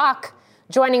course, The Rock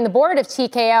joining the board of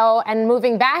TKO and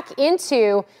moving back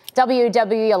into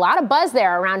WWE. A lot of buzz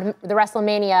there around the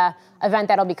WrestleMania event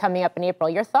that'll be coming up in April.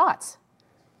 Your thoughts?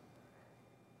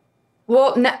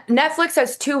 Well, Netflix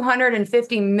has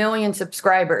 250 million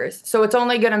subscribers, so it's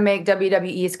only going to make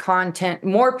WWE's content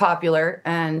more popular.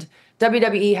 And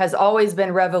WWE has always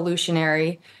been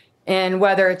revolutionary in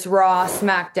whether it's Raw,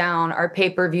 SmackDown, our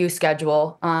pay-per-view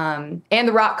schedule. And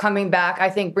The Rock coming back, I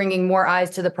think, bringing more eyes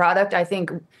to the product. I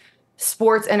think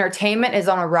sports entertainment is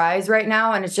on a rise right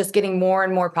now, and it's just getting more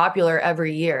and more popular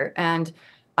every year. And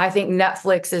I think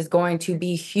Netflix is going to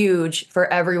be huge for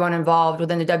everyone involved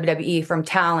within the WWE, from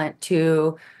talent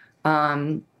to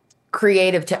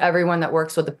creative to everyone that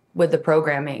works with the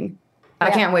programming. Yeah.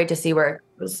 I can't wait to see where it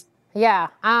goes. Yeah,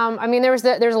 I mean, there's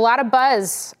a lot of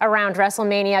buzz around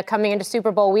WrestleMania coming into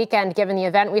Super Bowl weekend, given the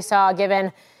event we saw,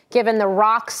 given The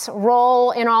Rock's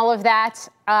role in all of that.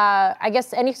 I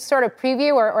guess any sort of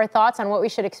preview or thoughts on what we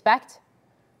should expect?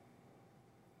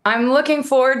 I'm looking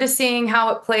forward to seeing how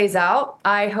it plays out.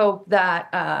 I hope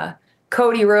that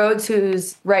Cody Rhodes,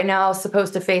 who's right now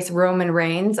supposed to face Roman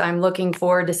Reigns, I'm looking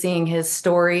forward to seeing his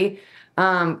story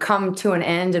come to an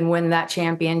end and win that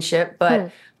championship.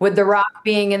 But with The Rock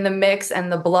being in the mix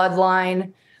and the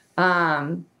bloodline,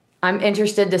 I'm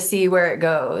interested to see where it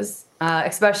goes,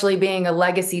 especially being a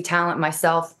legacy talent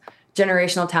myself,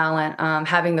 generational talent,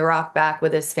 having The Rock back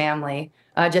with his family.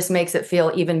 Just makes it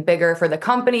feel even bigger for the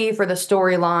company, for the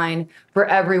storyline, for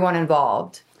everyone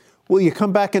involved. Will you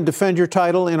come back and defend your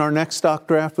title in our next stock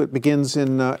draft, which begins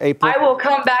in April? I will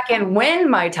come back and win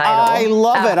my title. I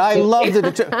love it. I love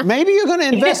it. Maybe you're going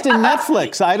to invest in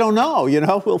Netflix. I don't know. You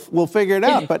know, we'll figure it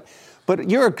out. But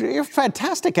you're a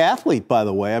fantastic athlete, by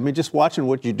the way. I mean, just watching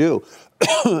what you do,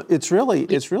 it's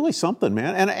really something,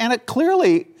 man. And it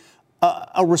clearly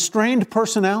a restrained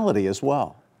personality as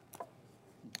well.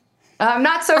 I'm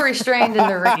not so restrained in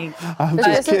the ring. I'm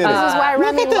just kidding. This is why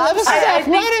Remy loves This is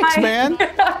athletics, man.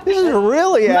 This is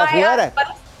really athletic.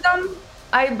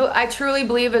 I truly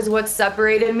believe is what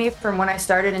separated me from when I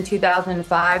started in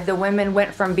 2005. The women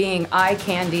went from being eye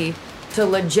candy to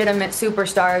legitimate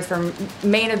superstars, from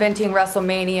main eventing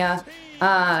WrestleMania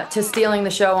to stealing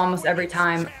the show almost every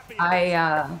time.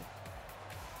 I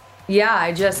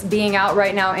just being out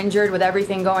right now injured with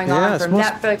everything going on from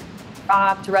Netflix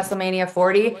to WrestleMania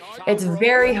 40. It's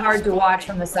very hard to watch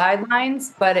from the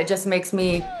sidelines, but it just makes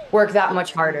me work that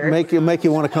much harder. Make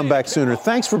you want to come back sooner.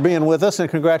 Thanks for being with us, and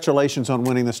congratulations on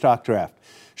winning the stock draft.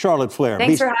 Charlotte Flair.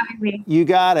 Thanks for having me. You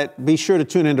got it. Be sure to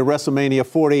tune into WrestleMania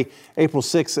 40, April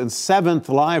 6th and 7th,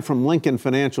 live from Lincoln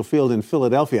Financial Field in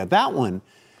Philadelphia. That one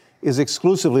is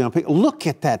exclusively on. Look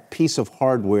at that piece of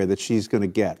hardware that she's going to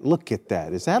get. Look at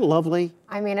that. Is that lovely?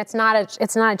 I mean, it's not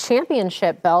a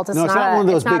championship belt. It's not one of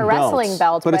those big belts. It's not a wrestling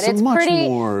belt, but it's much pretty.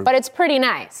 More, but it's pretty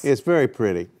nice. It's very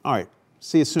pretty. All right.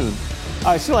 See you soon.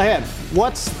 All right, still ahead.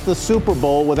 What's the Super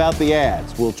Bowl without the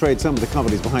ads? We'll trade some of the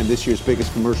companies behind this year's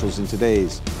biggest commercials in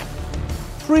today's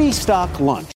Three-Stock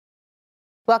Lunch.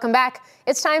 Welcome back.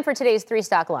 It's time for today's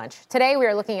Three-Stock Lunch. Today, we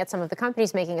are looking at some of the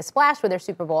companies making a splash with their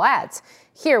Super Bowl ads.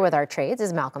 Here with our trades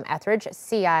is Malcolm Etheridge,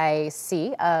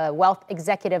 CIC, a Wealth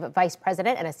Executive Vice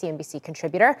President and a CNBC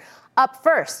contributor. Up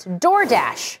first,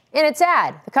 DoorDash. In its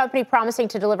ad, the company promising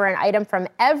to deliver an item from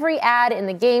every ad in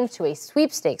the game to a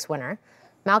sweepstakes winner.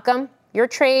 Malcolm, your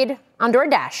trade on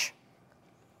DoorDash.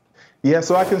 Yeah,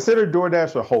 so I consider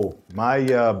DoorDash a whole.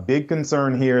 My big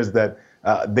concern here is that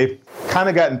they've kind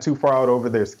of gotten too far out over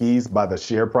their skis by the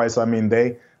share price. I mean,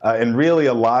 and really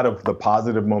a lot of the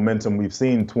positive momentum we've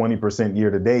seen, 20%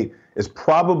 year to date, is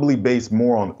probably based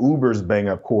more on Uber's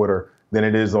bang-up quarter than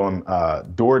it is on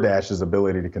DoorDash's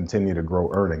ability to continue to grow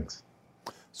earnings.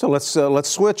 So let's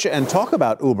switch and talk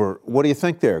about Uber. What do you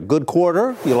think there? Good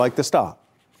quarter? You like the stock?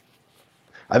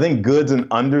 I think good's an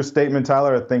understatement,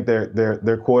 Tyler. I think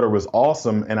their quarter was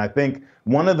awesome. And I think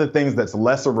one of the things that's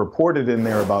lesser reported in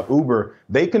there about Uber,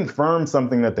 they confirmed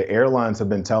something that the airlines have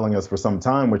been telling us for some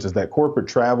time, which is that corporate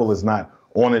travel is not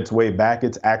on its way back.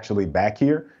 It's actually back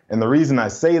here. And the reason I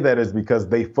say that is because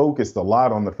they focused a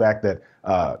lot on the fact that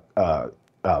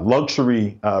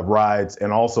luxury rides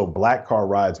and also black car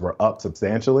rides were up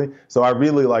substantially. So I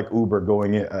really like Uber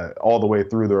going all the way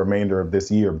through the remainder of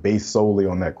this year based solely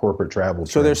on that corporate travel trend.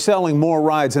 So they're selling more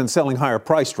rides and selling higher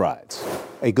priced rides.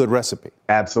 A good recipe.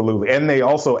 Absolutely. And they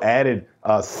also added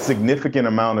a significant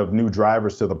amount of new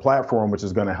drivers to the platform, which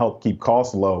is going to help keep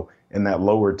costs low in that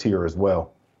lower tier as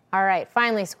well. All right,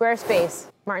 finally, Squarespace.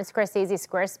 Martin Scorsese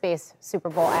Squarespace Super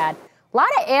Bowl ad. A lot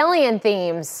of alien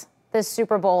themes this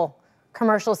Super Bowl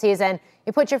commercial season.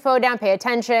 You put your phone down, pay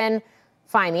attention,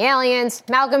 find the aliens.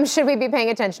 Malcolm, should we be paying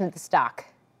attention to the stock?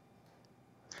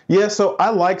 Yeah, so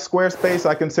I like Squarespace.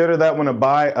 I consider that one a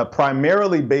buy,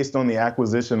 primarily based on the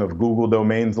acquisition of Google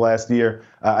domains last year.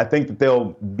 I think that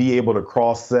they'll be able to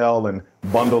cross-sell and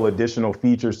bundle additional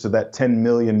features to that 10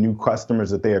 million new customers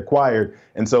that they acquired.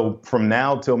 And so from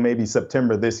now till maybe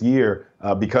September this year,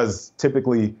 because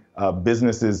typically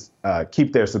businesses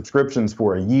keep their subscriptions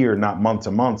for a year, not month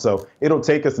to month. So it'll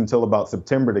take us until about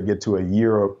September to get to a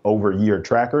year-over-year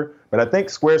tracker. But I think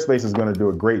Squarespace is going to do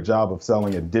a great job of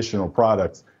selling additional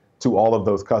products to all of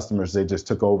those customers they just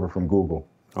took over from Google.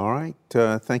 All right.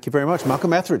 Thank you very much.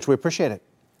 Malcolm Etheridge, we appreciate it.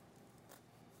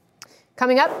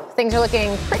 Coming up, things are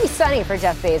looking pretty sunny for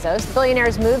Jeff Bezos. The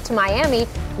billionaire's move to Miami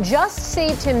just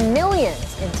saved him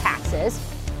millions in taxes.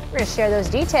 We're going to share those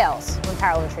details when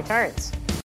Power Lunch returns.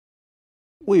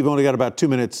 We've only got about 2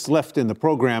 minutes left in the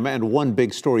program, and one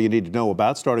big story you need to know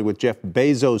about, starting with Jeff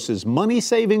Bezos'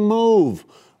 money-saving move.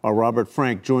 Our Robert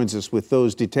Frank joins us with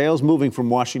those details, moving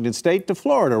from Washington State to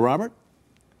Florida. Robert?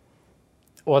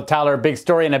 Well, Tyler, a big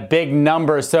story and a big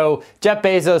number. So Jeff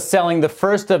Bezos selling the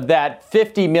first of that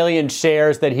 50 million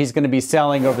shares that he's going to be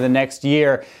selling over the next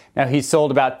year. Now, he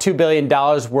sold about $2 billion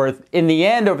worth. In the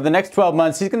end, over the next 12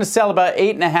 months, he's going to sell about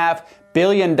 $8.5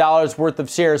 billion worth of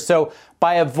shares. So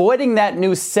by avoiding that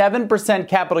new 7%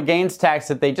 capital gains tax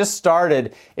that they just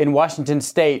started in Washington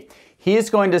State, he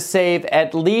is going to save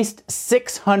at least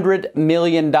 $600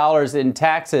 million in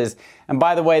taxes. And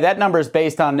by the way, that number is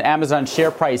based on Amazon's share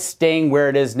price staying where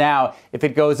it is now. If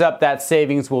it goes up, that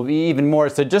savings will be even more.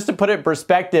 So just to put it in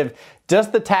perspective,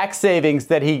 just the tax savings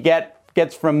that he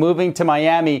gets from moving to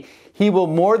Miami, he will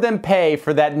more than pay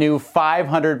for that new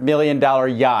 $500 million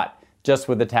yacht just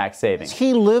with the tax savings.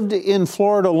 He lived in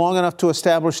Florida long enough to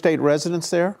establish state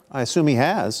residence there? I assume he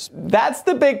has. That's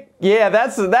the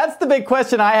big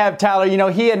question I have, Tyler. You know,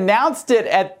 he announced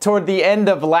it toward the end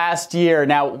of last year.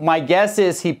 Now, my guess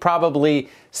is he probably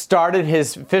started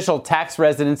his official tax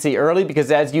residency early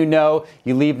because, as you know,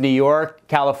 you leave New York,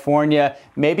 California,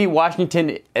 maybe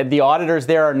Washington, the auditors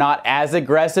there are not as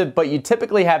aggressive, but you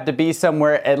typically have to be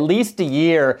somewhere at least a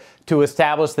year to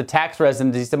establish the tax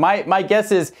residency. So my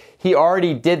guess is he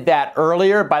already did that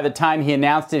earlier. By the time he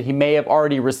announced it, he may have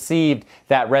already received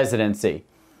that residency.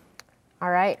 All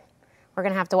right. We're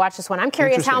going to have to watch this one. I'm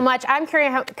curious how much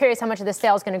of the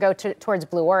sale is going to go towards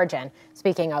Blue Origin,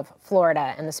 speaking of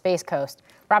Florida and the Space Coast.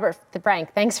 Robert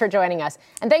Frank, thanks for joining us.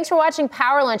 And thanks for watching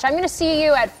Power Lunch. I'm going to see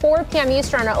you at 4 p.m.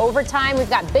 Eastern on Overtime. We've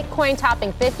got Bitcoin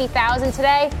topping 50,000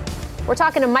 today. We're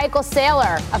talking to Michael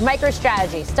Saylor of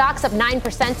MicroStrategy. Stocks up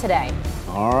 9% today.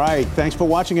 All right. Thanks for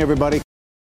watching, everybody.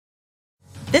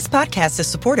 This podcast is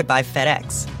supported by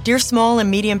FedEx. Dear small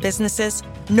and medium businesses,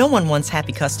 no one wants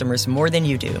happy customers more than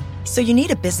you do. So you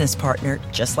need a business partner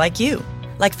just like you.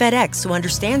 Like FedEx, who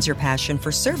understands your passion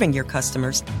for serving your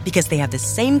customers because they have the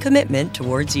same commitment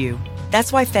towards you.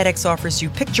 That's why FedEx offers you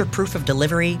picture proof of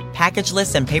delivery,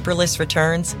 packageless and paperless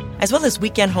returns, as well as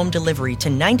weekend home delivery to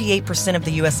 98% of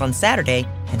the U.S. on Saturday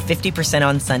and 50%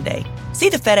 on Sunday. See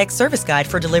the FedEx service guide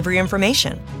for delivery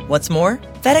information. What's more,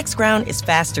 FedEx Ground is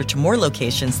faster to more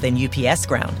locations than UPS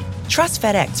Ground. Trust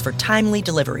FedEx for timely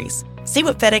deliveries. See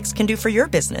what FedEx can do for your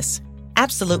business.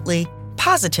 Absolutely,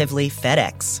 positively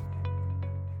FedEx.